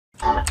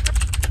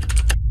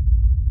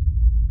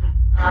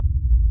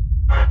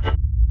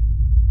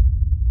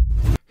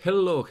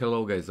Hello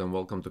guys, and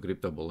welcome to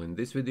CryptoBull. In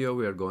this video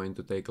we are going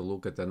to take a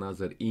look at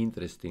another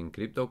interesting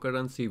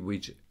cryptocurrency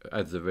which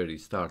at the very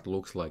start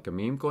looks like a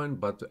meme coin,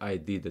 but I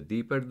did a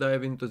deeper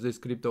dive into this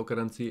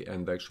cryptocurrency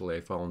and actually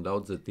I found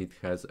out that it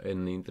has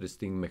an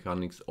interesting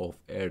mechanics of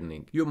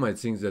earning. You might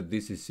think that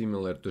this is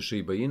similar to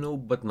Shiba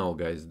Inu, but no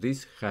guys,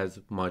 this has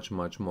much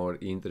more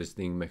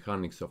interesting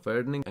mechanics of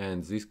earning,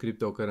 and this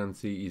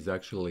cryptocurrency is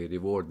actually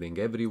rewarding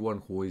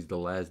everyone who is the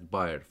last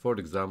buyer. For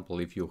example,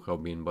 if you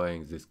have been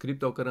buying this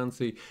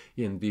cryptocurrency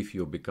and if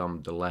you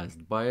become the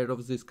last buyer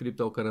of this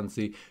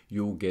cryptocurrency,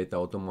 you get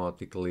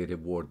automatically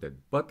rewarded.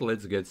 But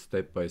let's get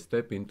step by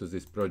step into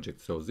this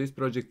project. So this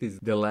project is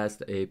The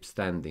Last Ape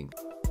Standing.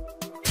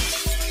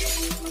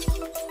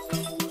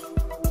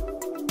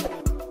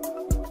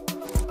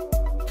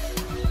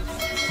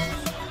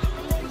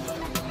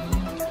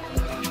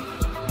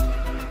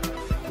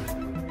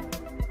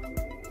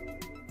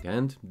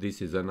 And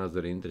this is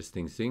another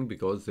interesting thing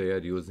because they are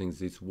using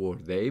this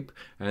word ape,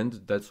 and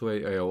that's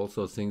why I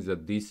also think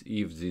that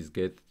if this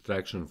get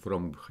traction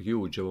from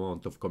huge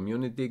amount of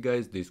community,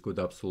 guys, this could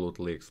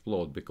absolutely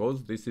explode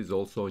because this is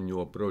also a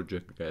new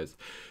project, guys.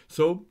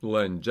 So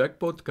land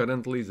jackpot,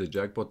 currently the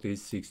jackpot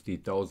is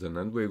 60,000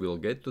 and we will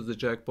get to the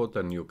jackpot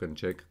and you can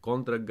check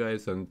contract,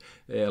 guys. And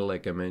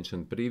like I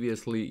mentioned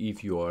previously,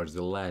 if you are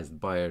the last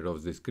buyer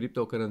of this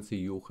cryptocurrency,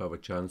 you have a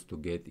chance to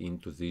get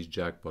into this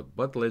jackpot.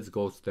 But let's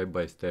go step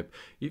by step.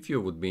 If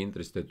you would be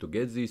interested to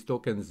get these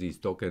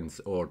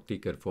tokens or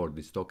ticker for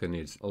this token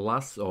is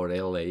LAS or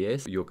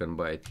LAS, you can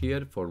buy it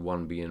here for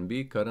 1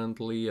 BNB.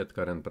 Currently at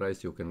current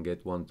price you can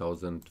get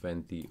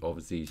 1020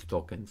 of these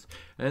tokens,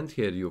 and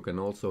here you can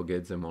also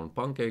get them on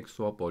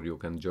PancakeSwap, or you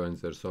can join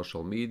their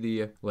social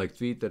media like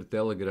Twitter,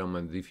 Telegram,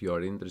 and if you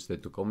are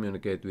interested to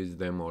communicate with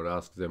them or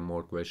ask them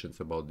more questions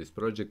about this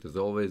project, as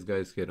always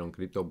guys, here on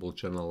CryptoBull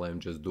channel I'm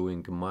just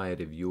doing my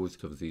reviews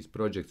of these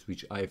projects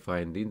which I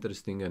find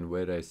interesting and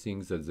where I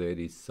think that there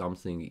is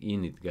something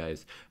in it,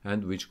 guys,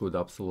 and which could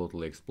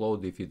absolutely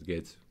explode if it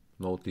gets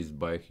noticed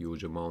by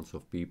huge amounts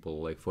of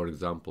people. Like for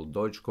example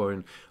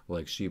Dogecoin,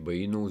 like Shiba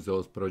Inu,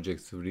 those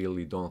projects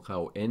really don't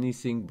have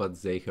anything,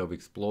 but they have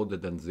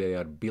exploded and they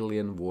are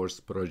billion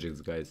worth projects,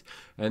 guys,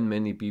 and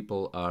many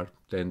people are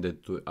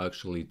tended to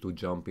actually to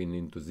jump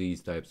into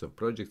these types of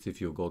projects. If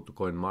you go to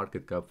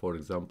CoinMarketCap, for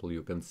example,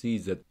 you can see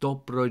that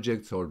top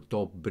projects or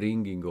top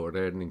bringing or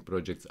earning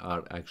projects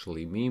are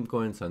actually meme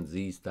coins and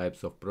these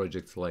types of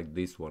projects like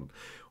this one,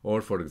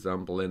 or for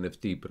example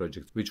NFT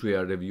projects which we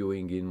are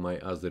reviewing in my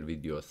other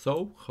videos.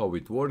 So how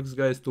it works,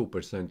 guys,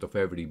 2% of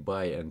every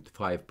buy and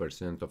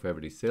 5% of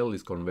every sell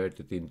is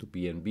converted into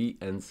BNB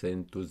and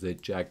sent to the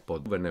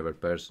jackpot. Whenever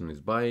person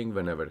is buying,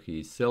 whenever he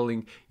is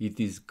selling,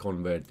 it is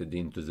converted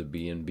into the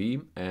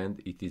BNB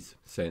and it is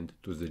sent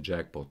to the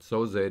jackpot.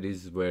 So that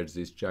is where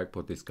this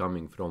jackpot is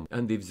coming from,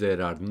 and if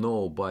there are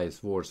no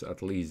buys worth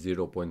at least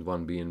 0.1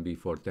 BNB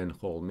for 10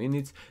 whole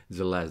minutes,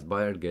 the last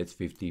buyer gets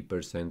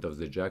 50% of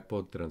the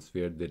jackpot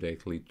transferred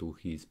directly to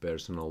his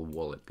personal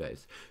wallet,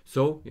 guys.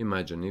 So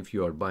imagine if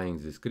you are buying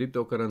this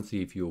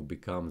cryptocurrency, if you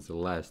become the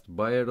last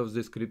buyer of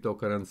this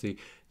cryptocurrency,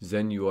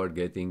 then you are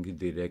getting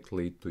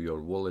directly to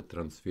your wallet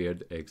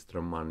transferred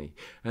extra money,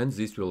 and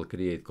this will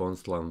create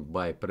constant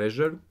buy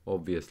pressure,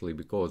 obviously,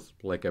 because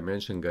like I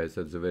mentioned, guys,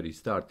 at the very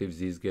start, if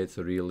this gets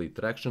really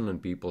traction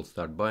and people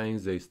start buying,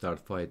 they start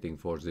fighting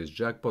for this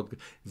jackpot,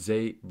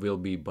 they will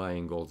be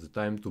buying all the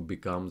time to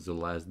become the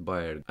last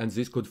buyer, and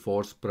this could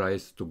force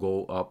price to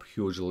go up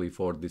hugely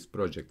for this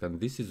project. And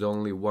this is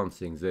only one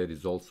thing, there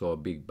is also a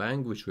big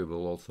bang which we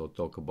will also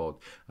talk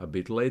about a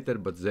bit later,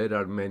 but there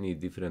are many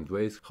different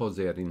ways how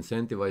they are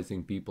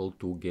incentivizing people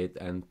to get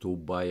and to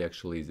buy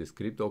actually this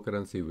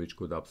cryptocurrency, which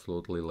could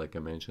absolutely, like I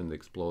mentioned,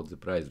 explode the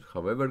price.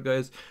 However,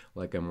 guys,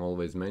 like I'm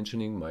always mentioning,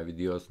 my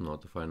videos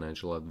not a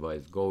financial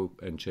advice. Go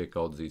and check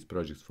out these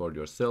projects for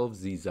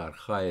yourselves. These are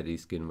high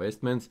risk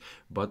investments,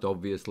 but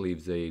obviously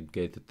if they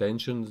get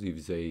attention,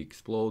 if they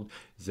explode,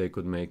 they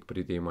could make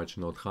pretty much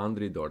not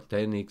 100 or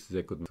 10x,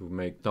 they could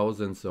make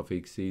thousands of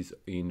x's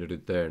in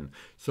return.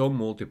 So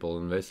multiple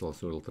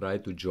investors will try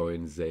to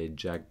join the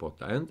jackpot,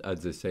 and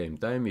at the same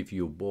time, if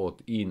you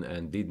bought in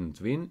and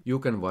didn't win, you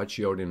can watch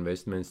your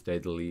investment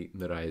steadily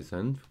rise.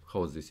 And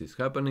how this is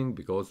happening,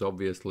 because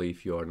obviously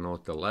if you are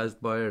not the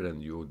last buyer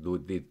and you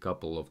did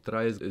couple of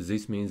tries,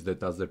 this means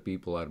that other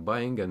people are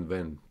buying, and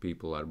when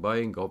people are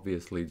buying,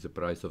 obviously the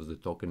price of the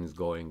token is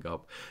going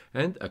up.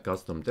 And a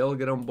custom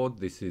Telegram bot,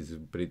 this is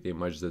pretty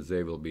much that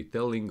they will be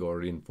telling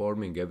or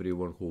informing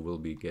everyone who will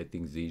be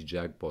getting these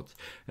jackpots.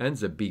 And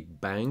the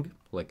big bang,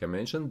 like I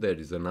mentioned, there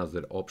is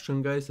another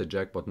option, guys. A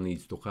jackpot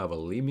needs to have a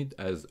limit,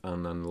 as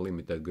an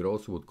unlimited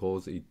growth would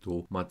cause it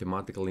to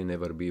mathematically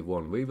never be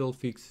won. We will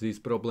fix this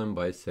problem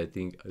by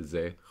setting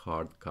the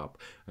hard cap,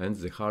 and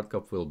the hard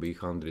cap will be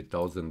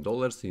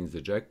 $100,000 in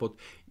the jackpot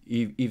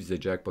if the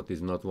jackpot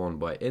is not won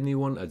by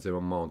anyone at the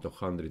amount of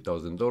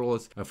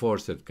 $100,000, a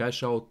forced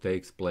cash out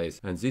takes place,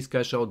 and this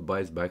cash out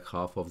buys back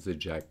half of the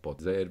jackpot.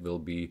 There will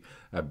be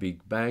a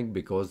big bang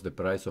because the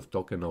price of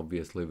token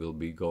obviously will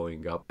be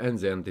going up, and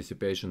the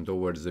anticipation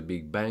towards the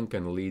big bang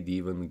can lead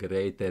even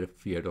greater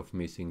fear of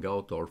missing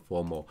out or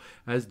FOMO,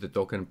 as the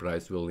token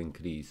price will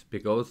increase,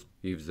 because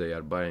if they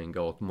are buying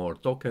out more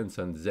tokens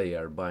and they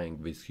are buying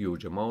this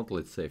huge amount,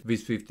 let's say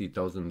with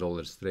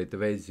 $50,000 straight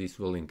away, this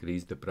will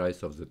increase the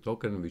price of the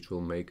token, which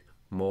will make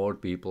more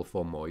people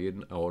FOMO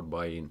in or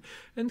buy in.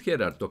 And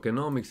here are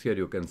tokenomics. Here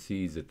you can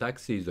see the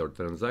taxes or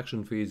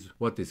transaction fees,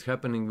 what is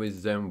happening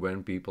with them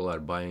when people are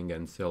buying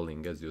and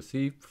selling. As you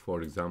see,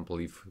 for example,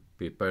 if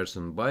a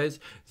person buys,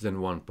 then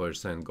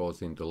 1%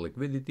 goes into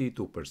liquidity,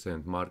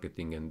 2%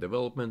 marketing and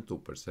development,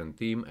 2%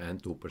 team,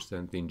 and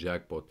 2% in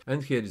jackpot.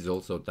 And here is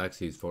also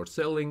taxes for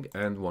selling,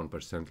 and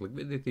 1%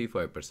 liquidity,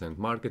 5%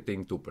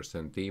 marketing,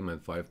 2% team,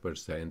 and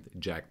 5%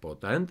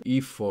 jackpot. And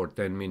if for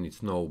 10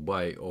 minutes no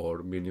buy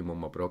or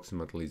minimum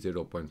approximately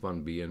 0.1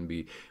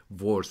 BNB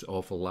worth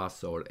of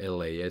LAS or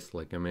LAS,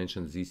 like I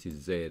mentioned, this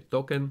is their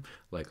token,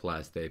 like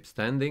last ape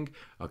standing,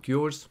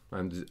 occurs.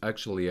 And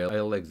actually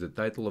I like the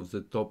title of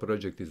the top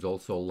project is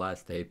also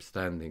last ape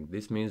standing.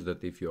 This means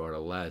that if you are a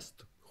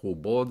last who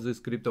bought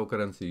this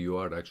cryptocurrency, you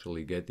are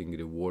actually getting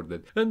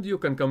rewarded. And you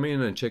can come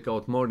in and check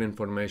out more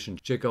information,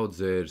 check out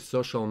their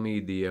social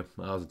media,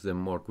 ask them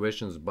more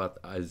questions, but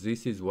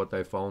this is what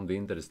I found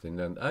interesting.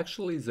 And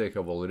actually they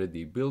have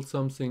already built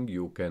something.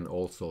 You can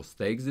also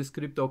stake this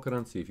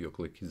cryptocurrency if you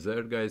click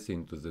there, guys,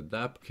 into the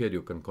dApp. Here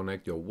you can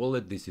connect your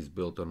wallet. This is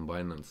built on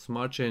Binance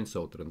Smart Chain,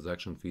 so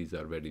transaction fees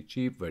are very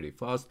cheap, very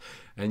fast,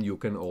 and you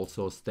can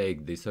also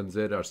stake this. And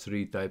there are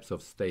 3 types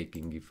of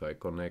staking. If I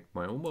connect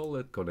my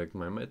wallet, connect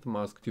my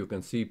MetaMask, you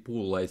can see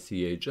pool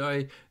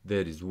ICHI,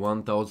 there is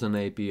 1000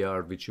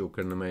 APR which you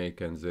can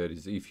make, and there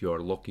is, if you are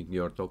locking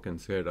your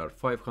tokens, here are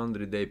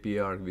 500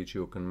 APR which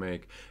you can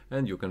make,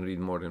 and you can read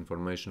more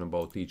information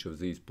about each of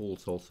these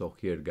pools also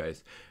here,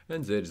 guys.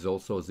 And there is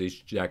also this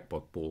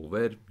jackpot pool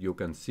where you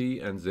can see,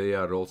 and they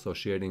are also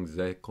sharing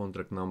the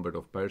contract number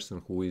of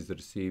person who is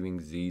receiving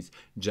these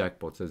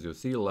jackpots. As you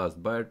see,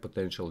 last buyer,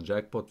 potential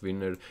jackpot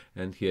winner,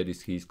 and here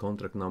is his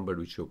contract number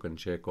which you can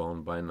check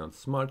on Binance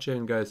Smart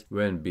Chain, guys.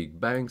 When big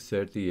bang,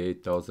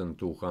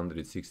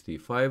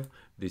 38,265.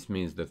 This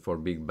means that for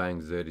big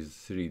bangs there is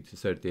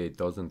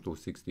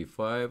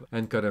 38,265,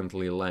 and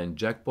currently line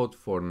jackpot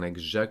for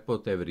next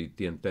jackpot every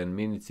 10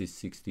 minutes is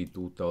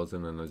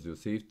 62,000, and as you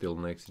see, till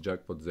next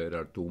jackpot there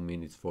are 2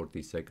 minutes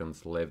 40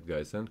 seconds left,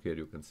 guys. And here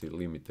you can see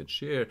limited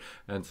share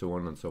and so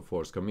on and so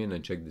forth. Come in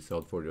and check this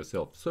out for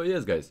yourself. So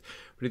yes, guys,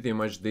 pretty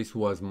much this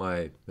was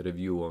my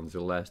review on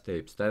the last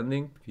ape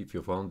standing. If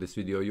you found this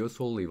video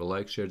useful, leave a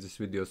like, share this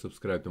video,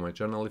 subscribe to my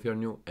channel if you're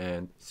new,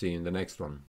 and see you in the next one.